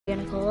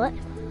gonna call it.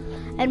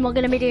 And we're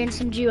gonna be doing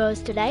some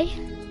duos today.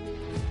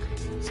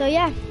 So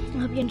yeah, I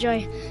hope you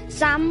enjoy.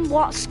 Sam,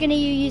 what skin are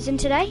you using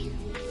today?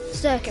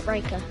 Circuit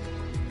Breaker.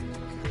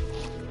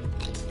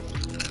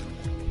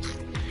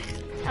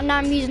 And now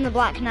I'm using the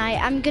Black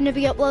Knight. I'm gonna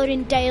be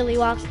uploading daily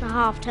whilst the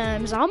half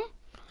term's on.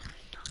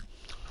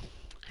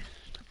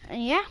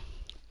 And yeah.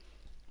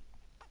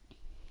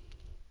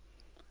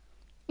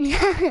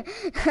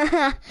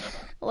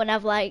 When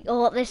I've like,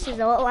 oh, this is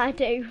all I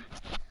do.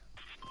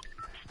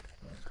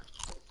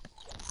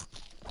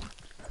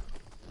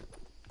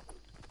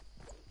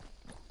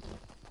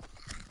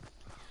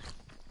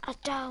 I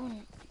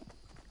don't.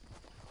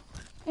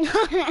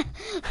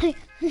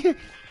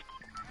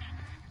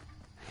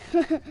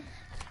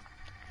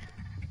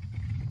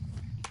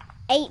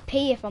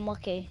 8p if I'm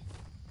lucky.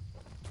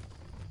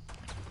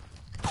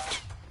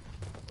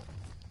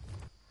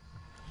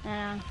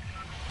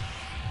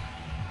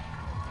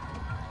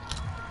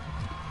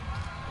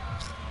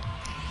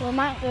 We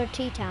might go to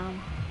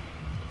T-Town.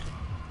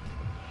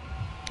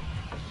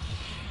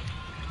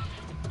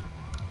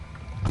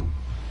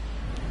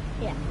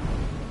 Yeah.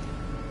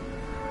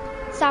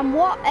 Sam,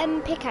 what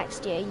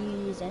pickaxe are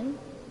you using?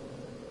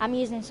 I'm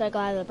using Sir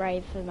Glider the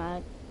Brave for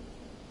my...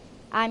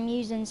 I'm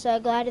using Sir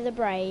Glider the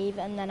Brave,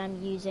 and then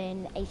I'm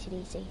using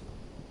AC/DC.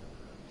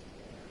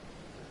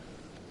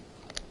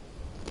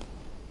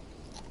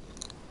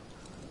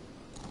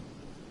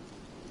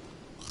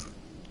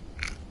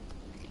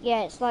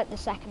 Yeah, it's like the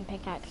second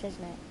pickaxe,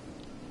 isn't it?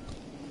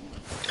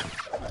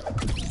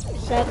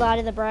 Sir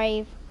Glider the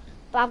Brave.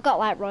 But I've got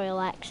like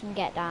Royal X and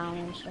Get Down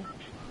and stuff.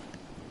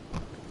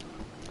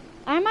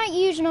 I might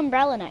use an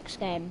umbrella next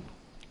game.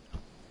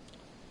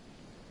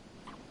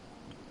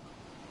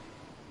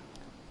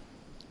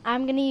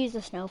 I'm gonna use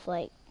the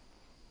snowflake.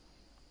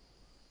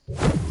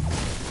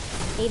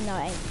 Even though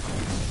it ain't.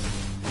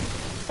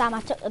 Sam,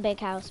 I took the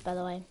big house, by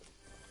the way.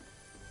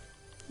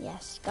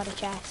 Yes, got a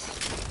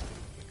chest.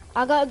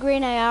 I got a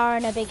green AR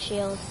and a big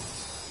shield.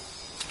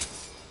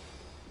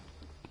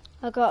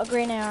 I got a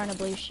green AR and a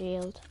blue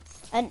shield.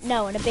 And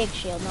no, and a big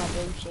shield, not a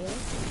blue shield.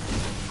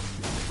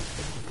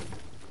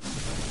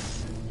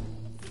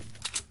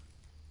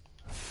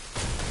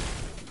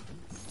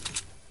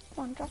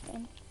 Come on, drop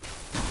in.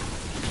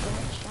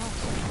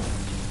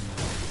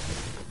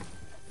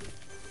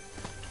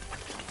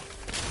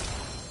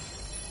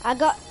 I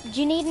got,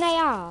 do you need an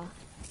AR?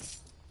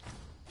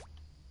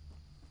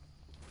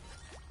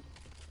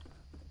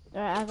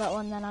 Alright, I got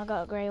one then, I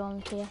got a grey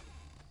one for you.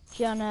 If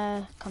you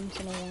wanna come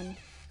to me then.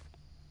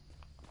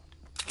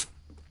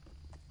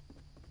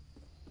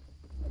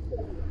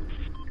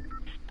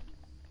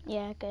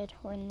 Yeah, good.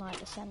 We're in like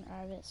the centre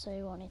of it, so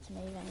you won't need to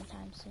move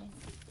anytime soon.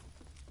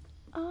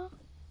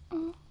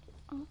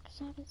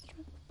 Cause I haven't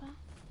struck back.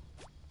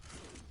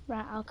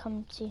 Right, I'll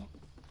come to you.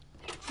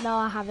 No,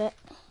 I have it.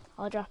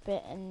 I'll drop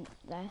it in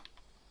there.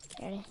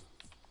 Ready?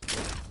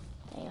 There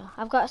you go.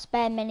 I've got a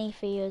spare mini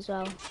for you as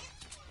well.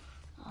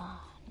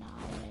 Oh, no,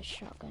 I want a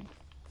shotgun.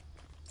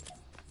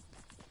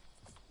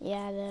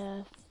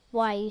 Yeah,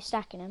 why are you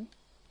stacking them?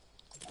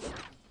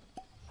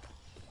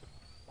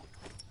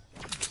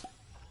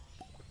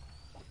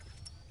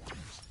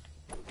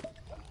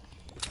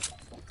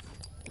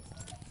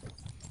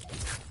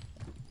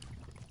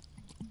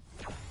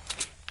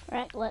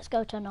 Right, let's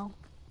go tunnel.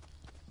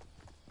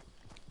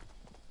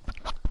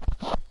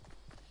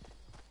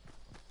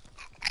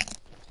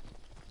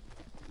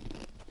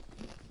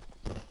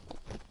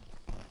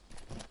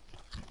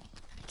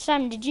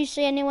 Sam, did you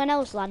see anyone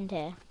else land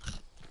here?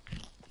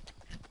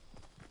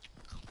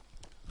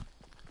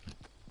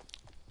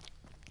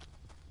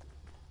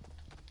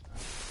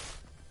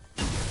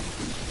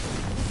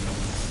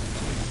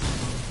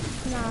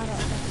 No, I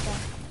don't think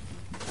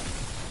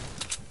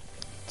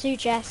so. 2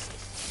 chests.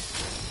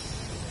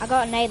 I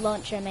got a nade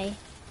launcher in me.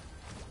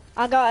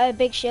 I got a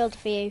big shield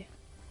for you.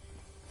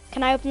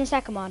 Can I open the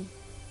second one?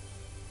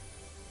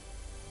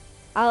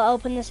 I'll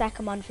open the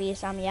second one for you,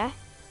 Sam, yeah?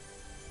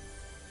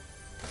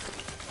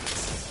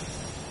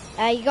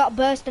 You got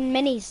burst and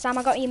minis. Sam,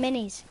 I got you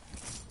minis.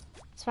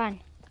 It's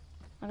fine.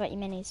 I got you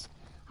minis.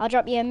 I'll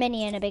drop you a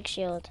mini and a big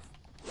shield.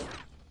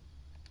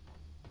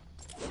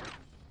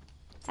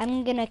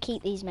 I'm gonna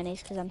keep these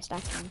minis because I'm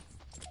stacking them.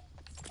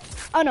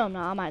 Oh no, I'm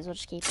not. I might as well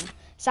just keep them.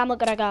 Sam,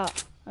 look what I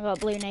got. I got a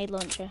blue nade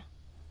launcher.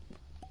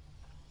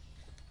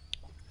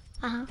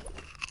 Uh-huh.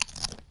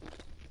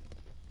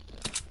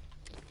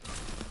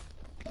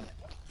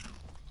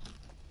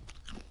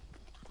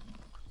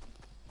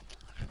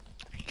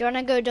 Do you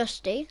wanna go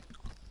dusty?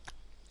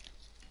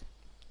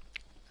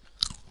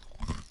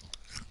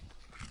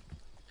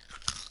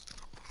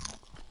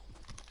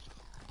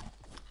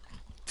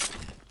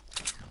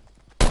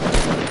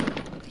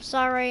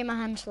 Sorry, my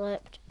hand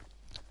slipped.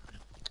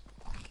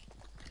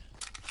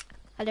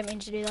 I didn't mean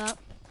to do that.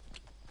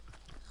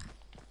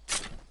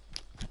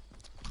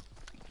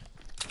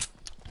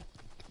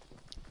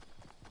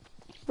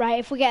 Right,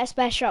 if we get a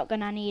spare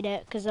shotgun, I need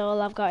it, because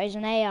all I've got is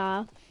an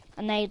AR,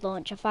 a nade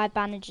launcher, 5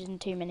 bandages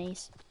and 2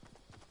 minis.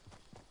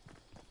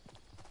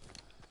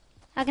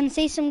 I can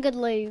see some good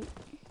loot.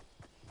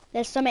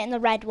 There's something in the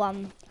red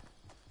one.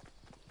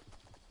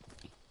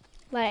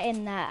 Right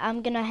in there.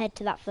 I'm gonna head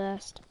to that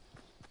first.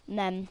 And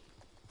then...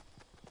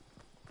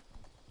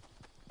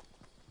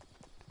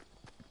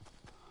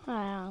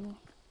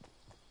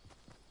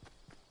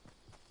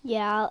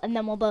 yeah, and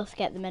then we'll both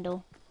get the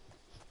middle.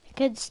 It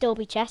could still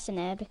be chests in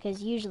here,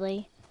 because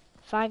usually,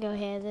 if I go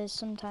here, there's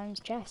sometimes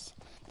chests.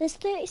 There's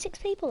 36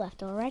 people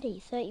left already,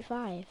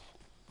 35.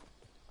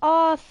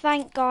 Oh,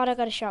 thank God I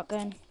got a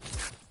shotgun.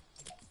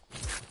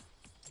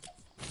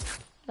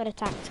 Got a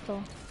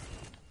tactical.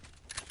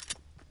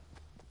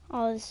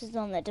 Oh, this is the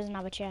one that doesn't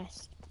have a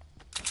chest.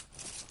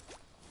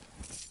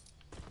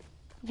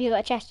 Have you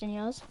got a chest in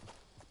yours?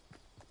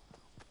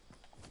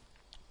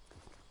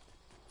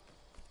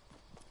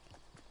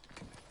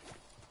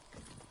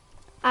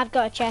 I've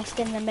got a chest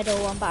in the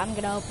middle one, but I'm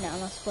going to open it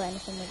unless I split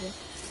anything with you.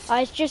 Oh,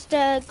 it's just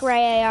a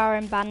grey AR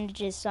and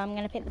bandages, so I'm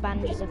going to pick the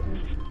bandages up.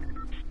 And...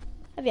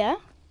 have you?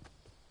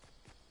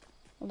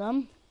 Hold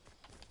on.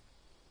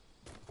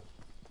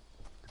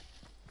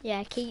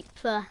 Yeah, keep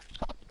for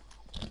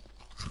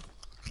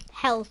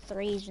health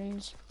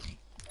reasons.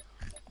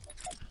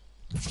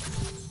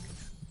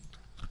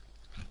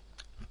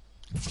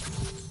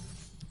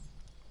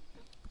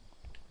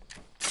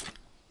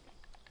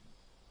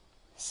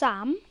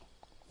 Sam?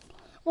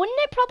 Wouldn't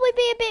it probably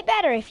be a bit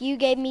better if you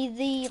gave me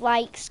the,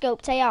 like,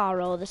 scoped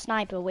AR or the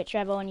sniper,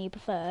 whichever one you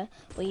prefer,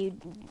 or you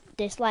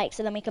dislike,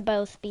 so then we could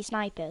both be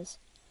snipers?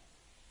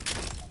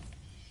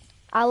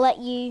 I'll let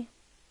you...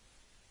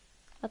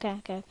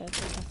 Okay.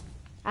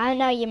 I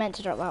know you meant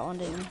to drop that one,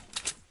 didn't you?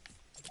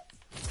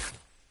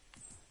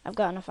 I've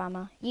got enough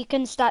ammo. You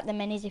can stack the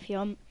minis if you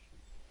want,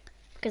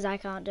 because I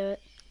can't do it.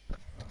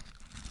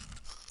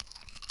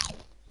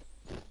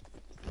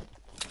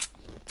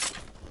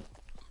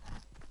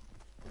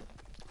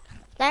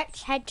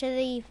 Let's head to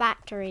the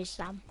factories,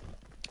 Sam.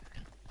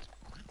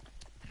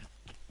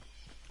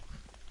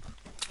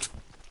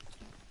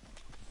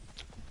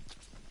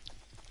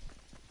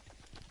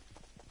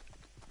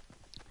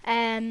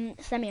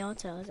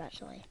 Semi-autos,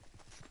 actually.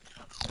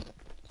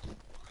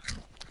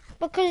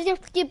 Because if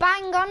you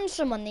bang on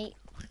someone,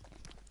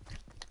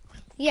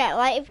 yeah,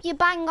 like if you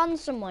bang on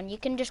someone, you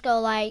can just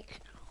go like,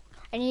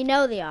 and you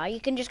know they are,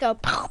 you can just go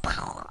pow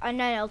pow, and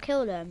then it'll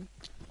kill them.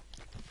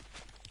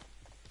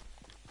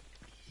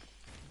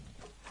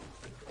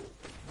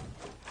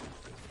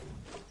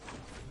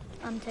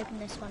 I'm taking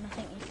this one, I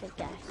think you could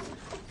guess.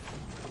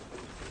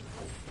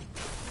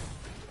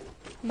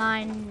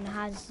 Mine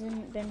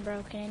hasn't been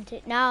broken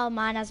into. No,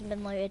 mine hasn't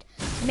been looted.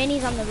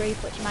 Mini's on the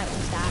roof, which you might want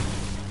to stack.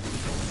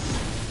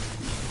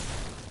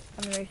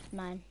 On the roof of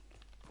mine.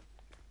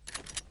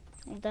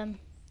 Of them.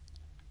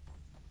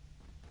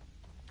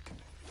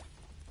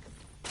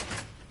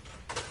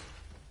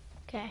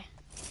 Okay,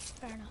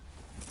 fair enough.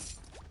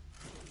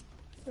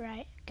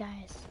 Right,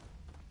 guys.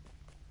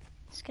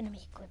 It's gonna be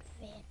a good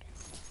vid.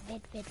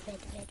 Vid.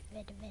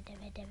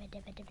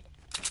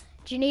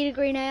 Do you need a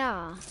green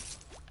AR?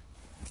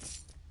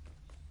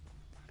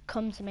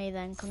 Come to me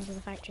then, come to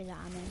the factory that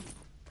I'm in.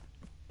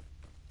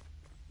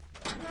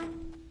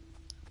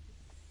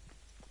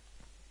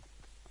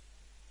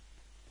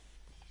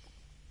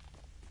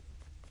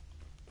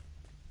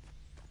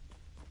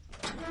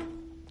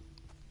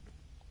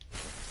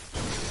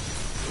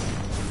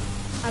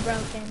 I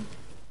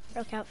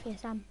broke out for you,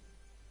 Sam.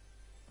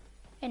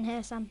 In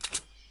here, Sam.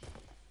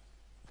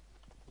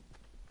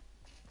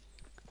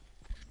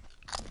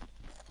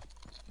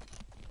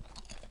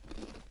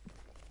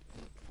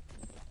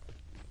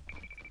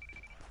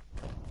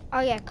 Oh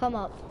yeah, come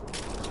up.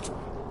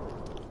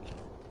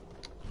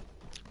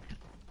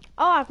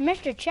 Oh, I've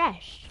missed a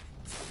chest.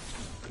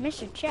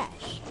 Missed a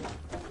chest.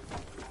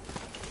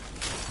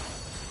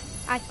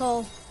 I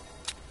call.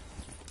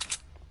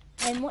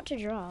 And what to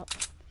drop?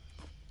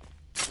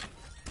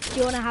 Do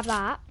you want to have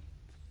that?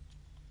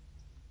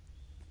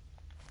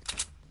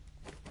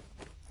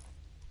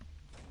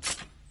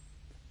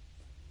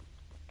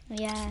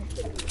 Yeah.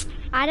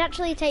 I'd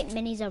actually take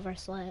minis over a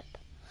slurp.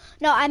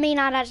 No, I mean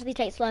I'd actually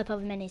take slurp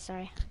over minis,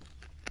 sorry.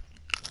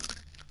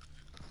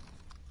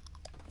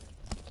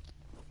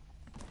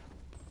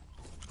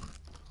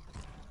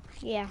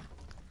 Yeah.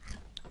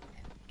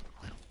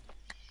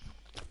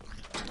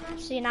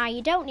 See, now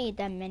you don't need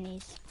them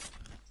minis.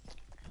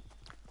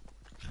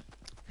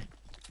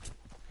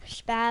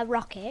 Spare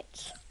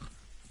rockets.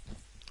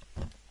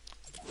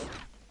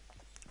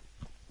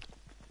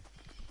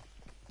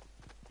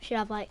 Should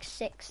have like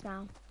 6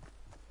 now.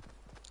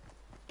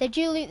 Did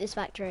you loot this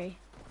factory?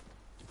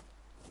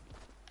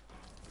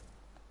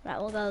 Right,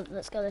 we'll go.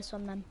 Let's go this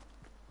one then.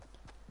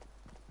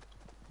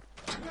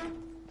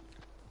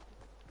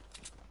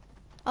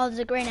 Oh, there's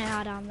a green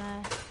AR down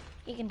there.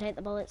 You can take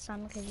the bullets,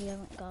 Sam, because you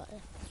haven't got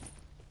it.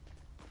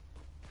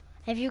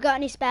 Have you got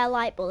any spare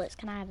light bullets?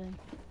 Can I have them?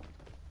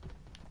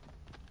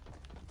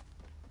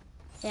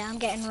 Yeah, I'm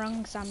getting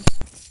wrong, Sam.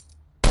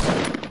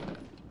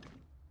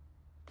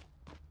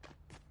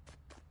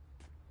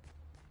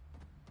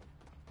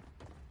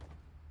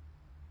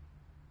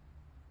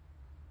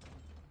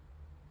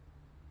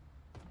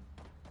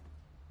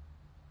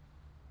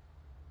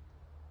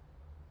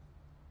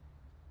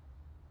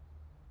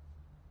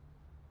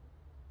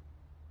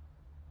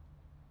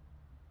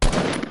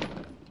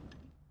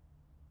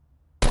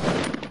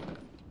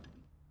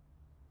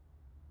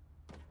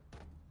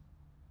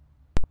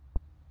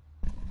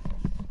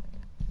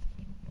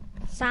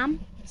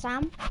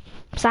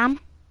 Sam.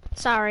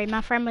 Sorry,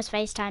 my friend was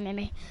FaceTiming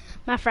me.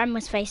 I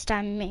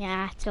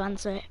had to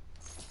answer it.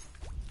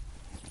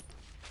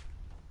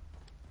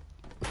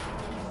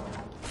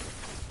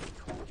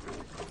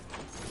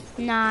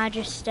 Nah,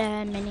 just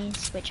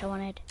minis, which I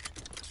wanted.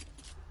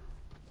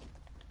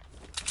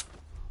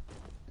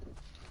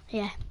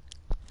 Yeah.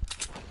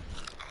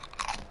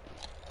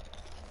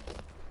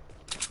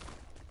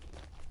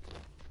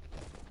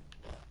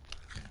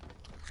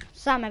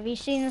 Sam, have you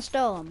seen the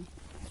storm?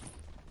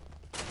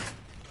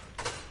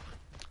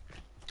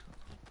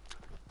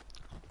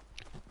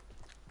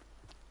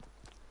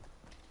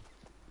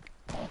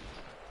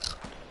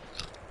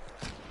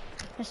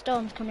 The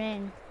storm's coming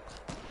in.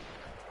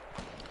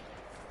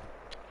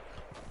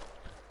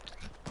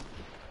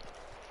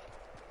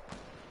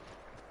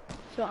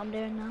 That's what I'm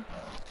doing now.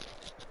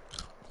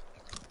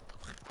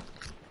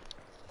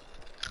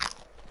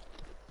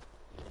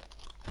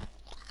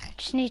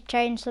 Just need to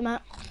change them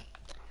up.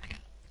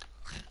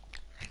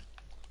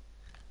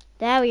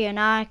 There we go,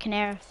 now I can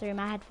hear through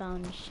my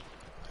headphones.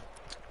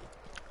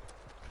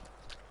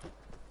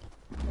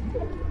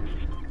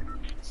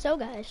 So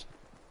guys.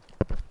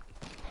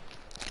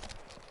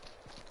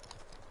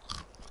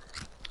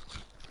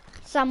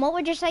 Sam, what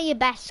would you say your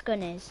best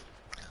gun is?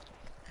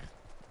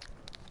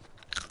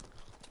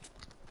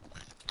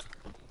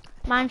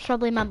 Mine's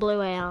probably my blue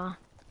AR.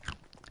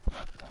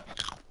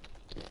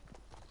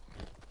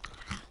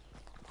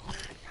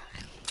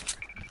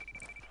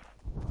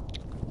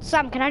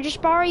 Sam, can I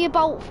just borrow your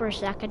bolt for a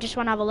sec? I just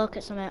want to have a look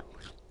at something.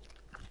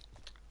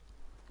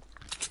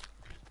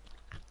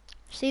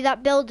 See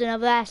that building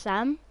over there,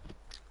 Sam?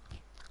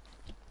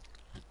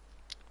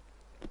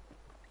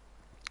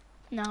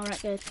 No,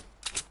 right, good.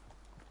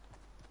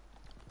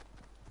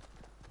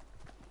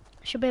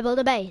 Should we build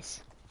a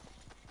base?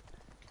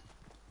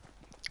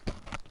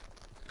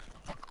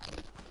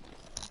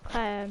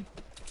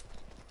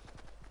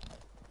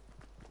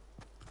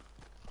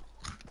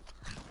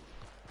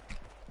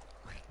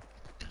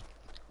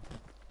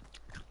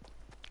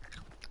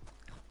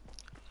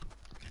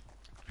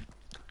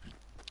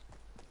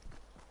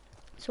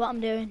 That's what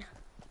I'm doing.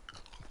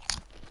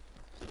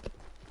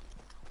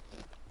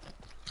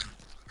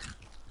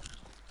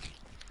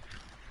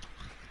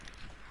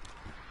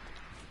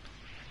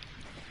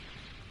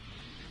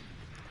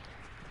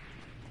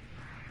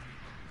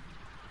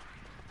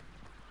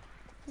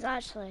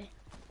 Actually,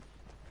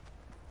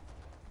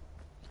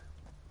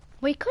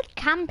 we could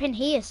camp in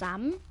here,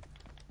 Sam.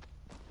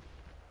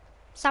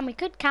 Sam, we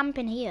could camp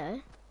in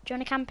here. Do you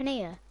want to camp in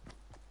here?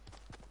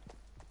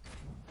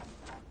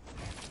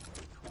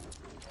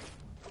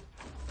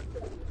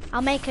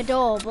 I'll make a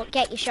door, but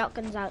get your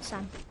shotguns out,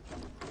 Sam.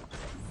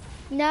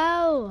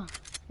 No!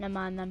 Never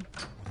mind then.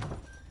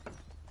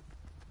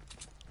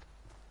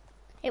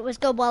 It was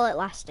good while it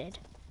lasted.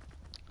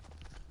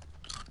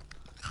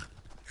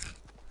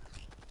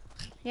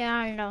 Yeah,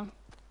 I know.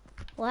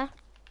 What?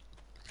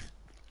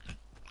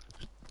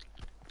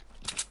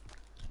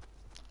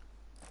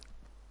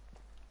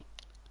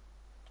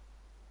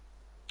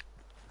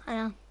 I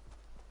know.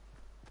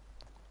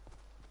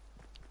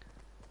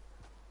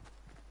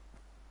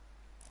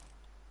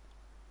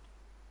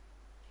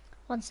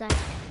 One sec.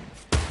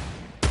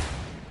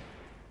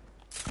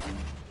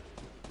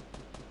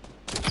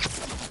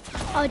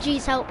 Oh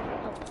geez, help.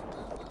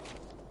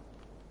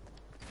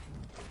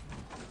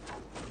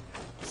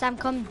 Sam,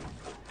 come.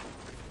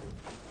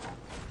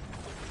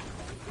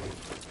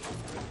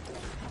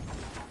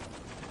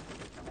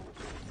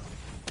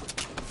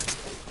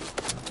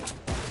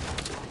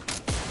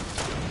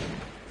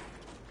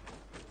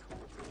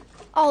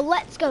 Oh,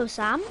 let's go,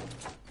 Sam.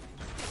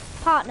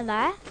 Partner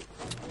there.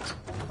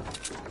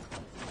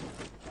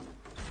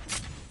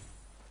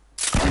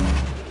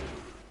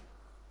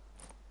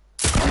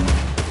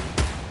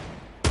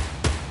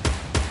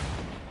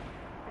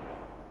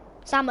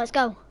 Sam, let's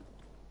go.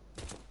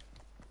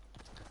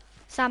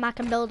 Sam, I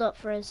can build up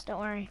for us, don't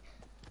worry.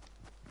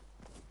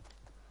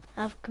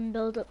 I can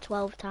build up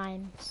 12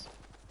 times.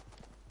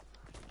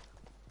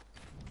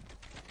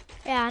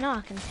 Yeah, I know,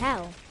 I can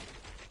tell.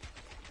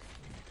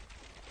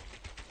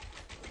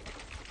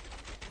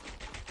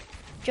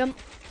 Jump.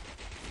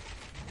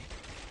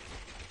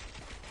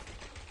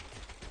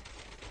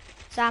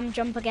 Sam,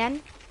 jump again.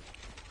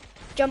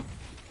 Jump.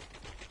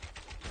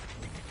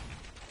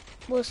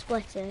 We'll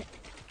split it.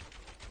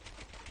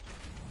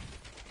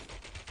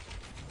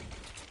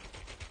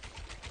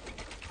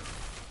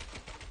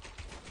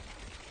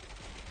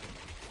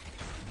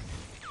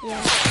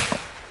 Yeah.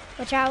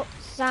 Watch out,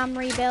 Sam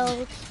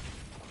rebuilds.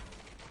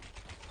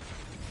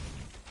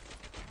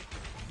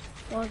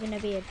 We're gonna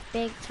be a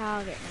big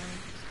target now.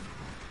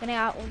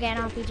 We'll get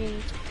an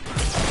RPG.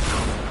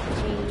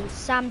 Jeez,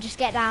 Sam, just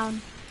get down.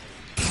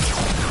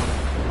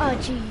 Oh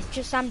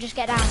jeez, Sam, just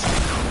get down.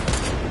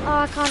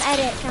 Oh, I can't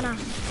edit, can I?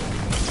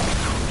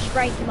 Just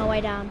breaking my way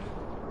down.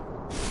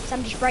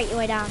 Sam, just break your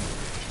way down.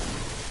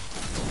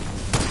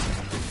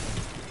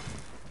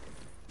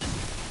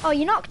 Oh,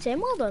 you knocked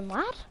him. Well done,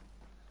 lad.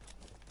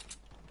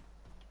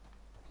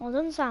 Well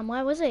done, Sam.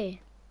 Where was he?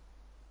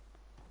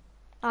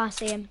 Oh, I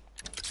see him.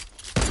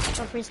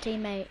 Go for his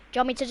teammate. Do you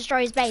want me to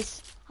destroy his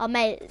base? I'll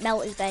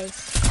melt his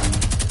base.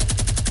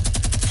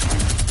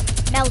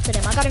 Melted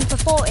him. I got him for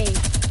 40.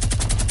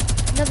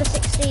 Another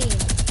 16.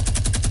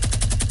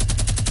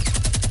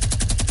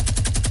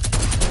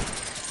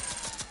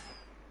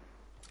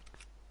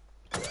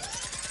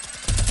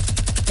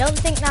 Don't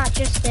think that's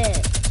just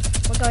it.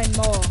 We're going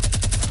more.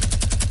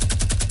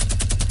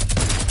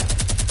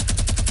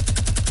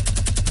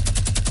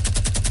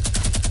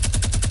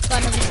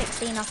 Got another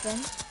 16 off him.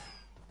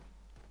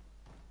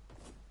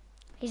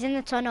 He's in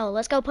the tunnel.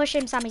 Let's go push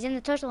him, Sam. He's in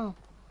the tunnel.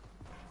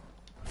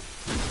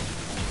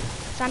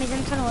 Sam, he's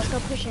in the tunnel. Let's go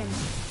push him.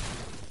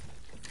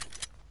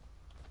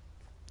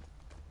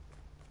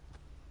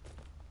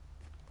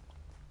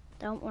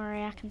 Don't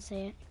worry, I can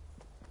see it.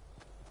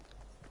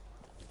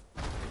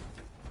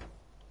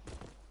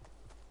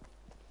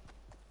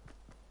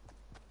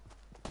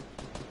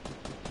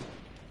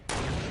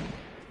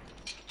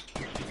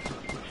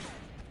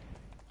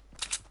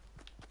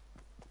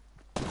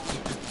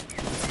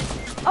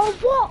 Oh,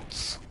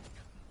 what?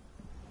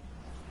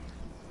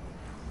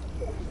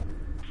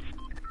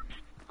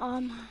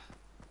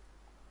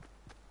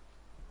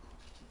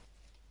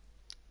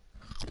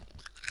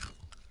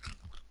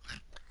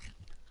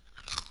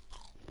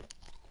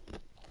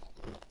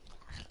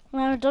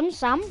 Well done,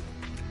 Sam.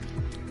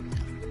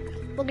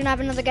 We're gonna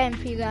have another game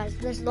for you guys.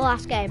 This is the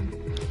last game.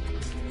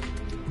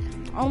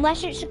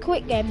 Unless it's a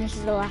quick game, this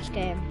is the last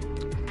game.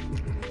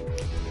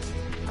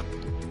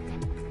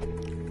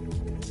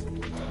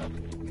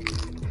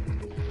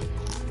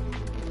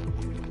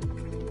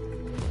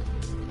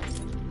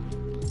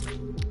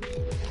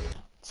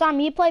 Sam,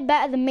 you played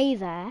better than me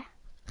there.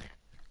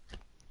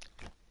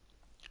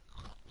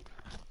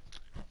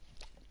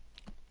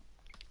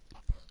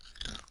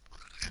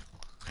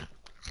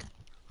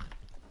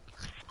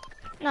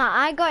 No,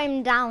 I got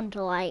him down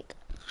to like...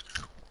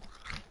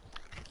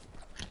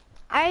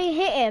 I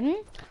hit him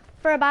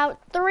for about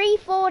 3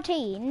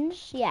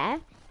 14s, yeah.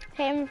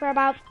 Hit him for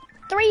about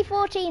 3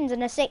 14s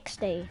and a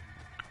 60.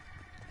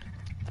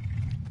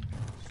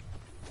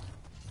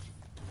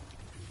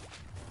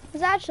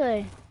 It's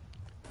actually...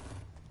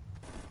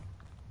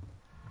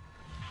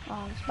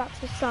 Oh, it's about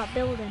to start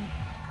building.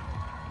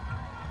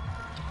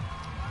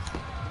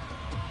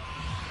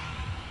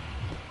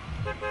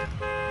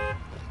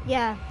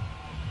 Yeah.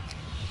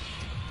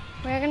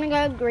 We're gonna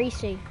go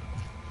greasy.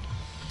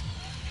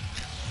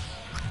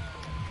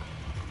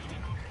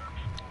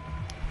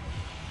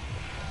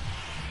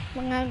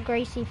 We're gonna go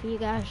greasy for you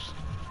guys.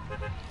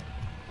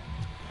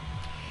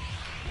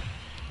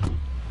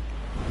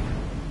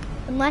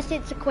 Unless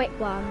it's a quick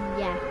one,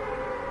 yeah.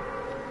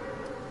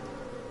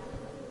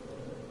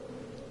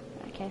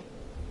 Okay.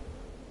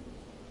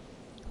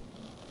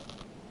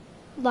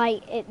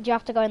 Like, do you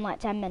have to go in like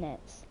 10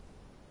 minutes?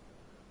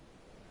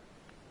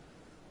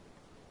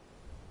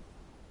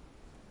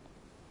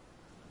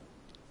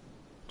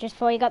 Just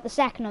before you got the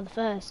second or the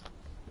first?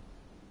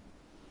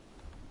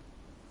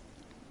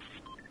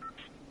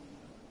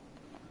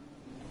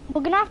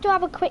 We're gonna have to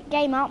have a quick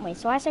game, aren't we?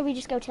 So I say we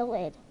just go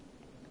tilted.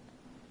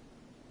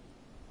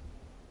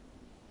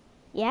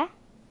 Yeah?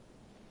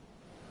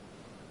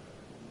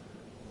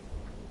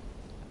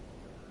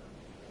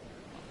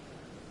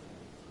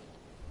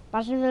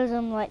 Imagine if there's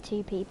only like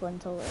 2 people in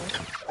tilted.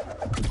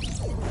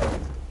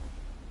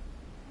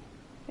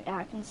 Yeah,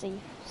 I can see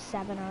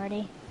 7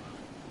 already.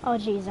 Oh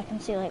geez, I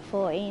can see like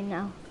 14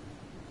 now.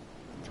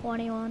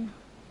 21.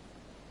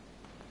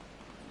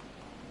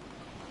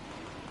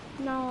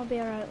 No, I'll be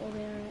alright, we'll be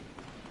alright.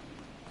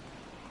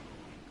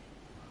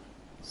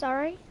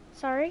 Sorry.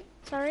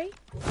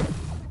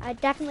 I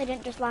definitely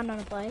didn't just land on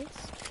a place.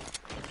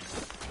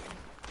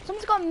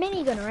 Someone's got a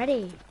minigun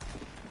already.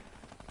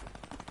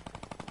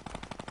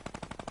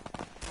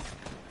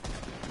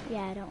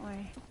 Yeah, don't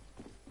worry.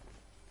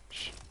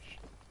 Shh.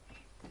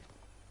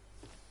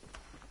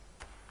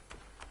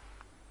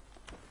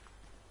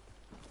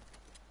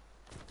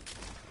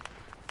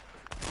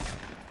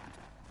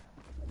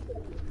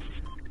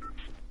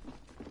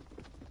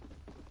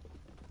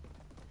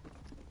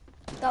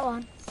 Got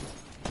one.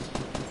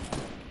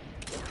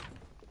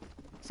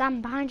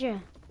 Sam, behind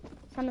you.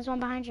 Sam, there's one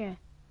behind you.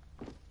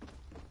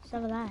 It's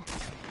over there.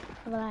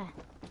 Over there.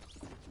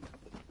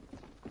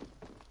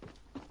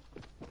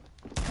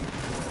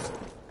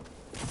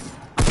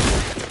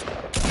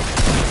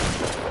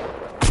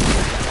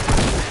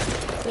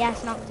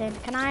 Yes, knocked him.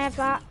 Can I have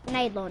that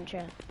nade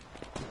launcher?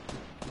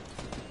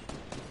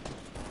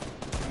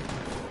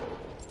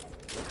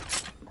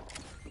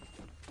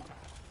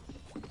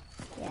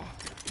 Yeah.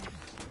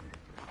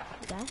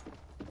 There.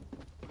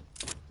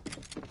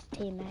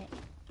 Teammate.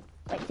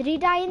 Wait, did he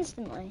die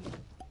instantly?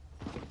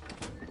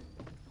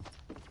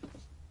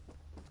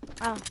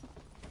 Oh.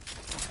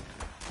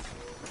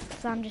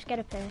 Sam, just get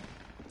up here.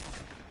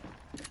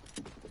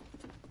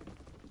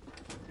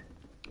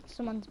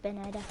 Someone's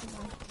been here,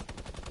 definitely.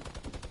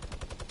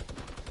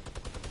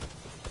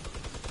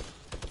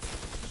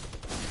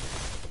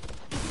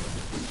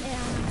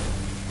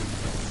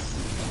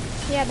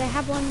 Yeah, they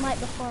have one like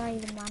before I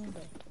even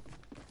landed.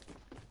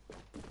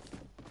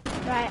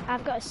 Right,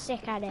 I've got a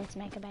sick idea to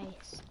make a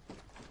base.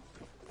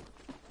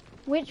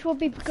 Which would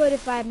be good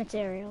if I had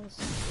materials.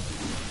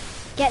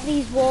 Get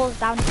these walls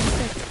down to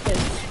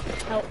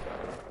 52. Help.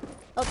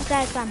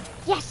 Upstairs, Sam.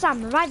 Yes,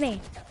 Sam, revive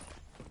me.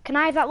 Can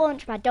I have that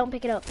launch pad? Don't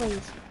pick it up,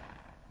 please.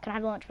 Can I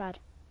have the launch pad?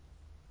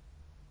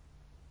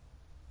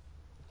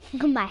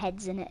 My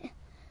head's in it.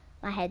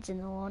 My head's in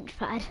the launch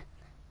pad.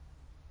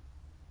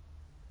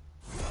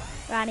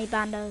 Right, I need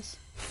bandos.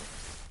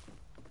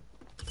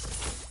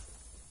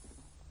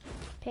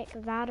 Pick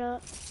that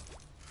up.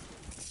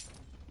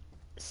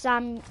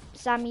 Sam,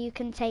 you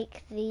can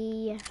take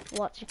the,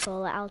 what you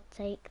call it, I'll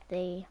take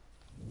the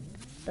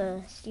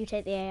burst. You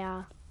take the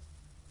AR.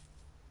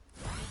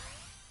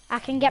 I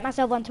can get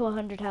myself onto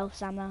 100 health,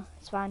 Sam, though.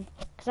 It's fine.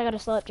 Because I got a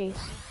slurp juice.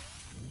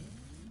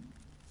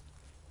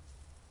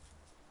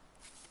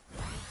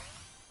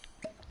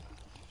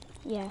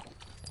 Yeah.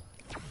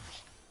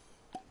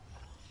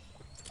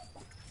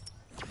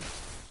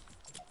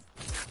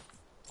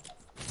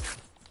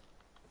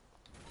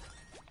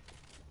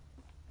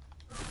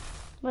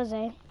 Was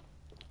it?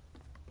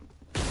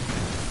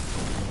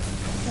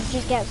 Let's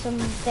just get some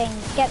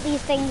things. Get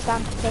these things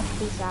down to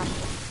 50, Sam.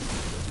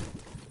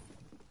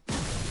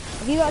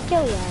 Have you got a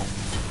kill yet?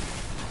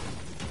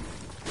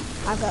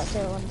 I've got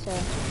one too.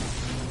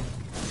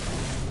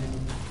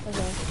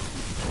 Okay.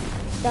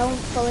 Don't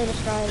fully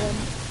destroy them.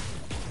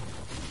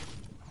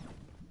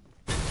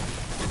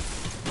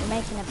 We're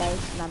making a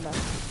base, remember.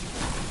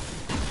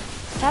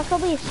 That's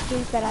probably a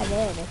stupid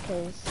idea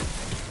because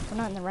we're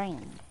not in the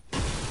ring.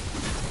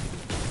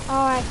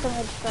 Oh, I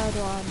accidentally destroyed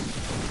one.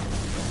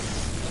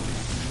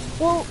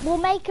 We'll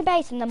make a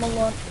base and then we'll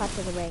launch pad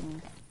to the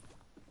ring.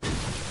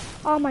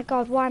 Oh my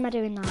god, why am I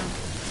doing that?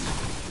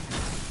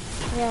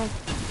 Yeah.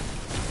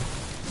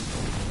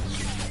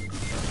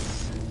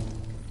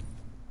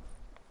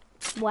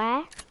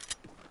 Where?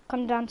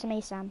 Come down to me,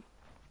 Sam.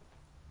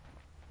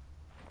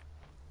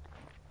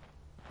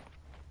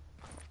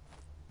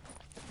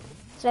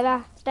 Stay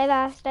there, stay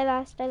there, stay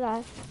there, stay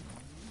there.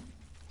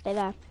 Stay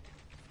there.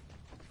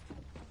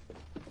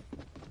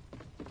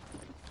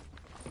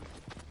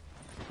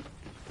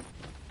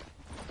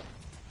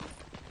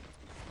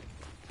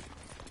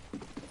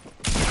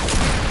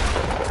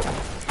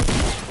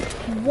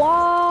 What?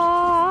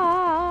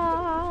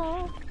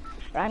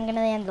 Right, I'm gonna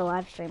end the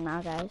live stream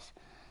now, guys.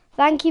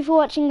 Thank you for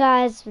watching,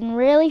 guys. It's been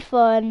really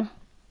fun,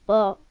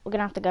 but we're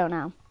gonna have to go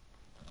now.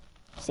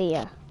 See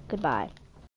ya. Goodbye.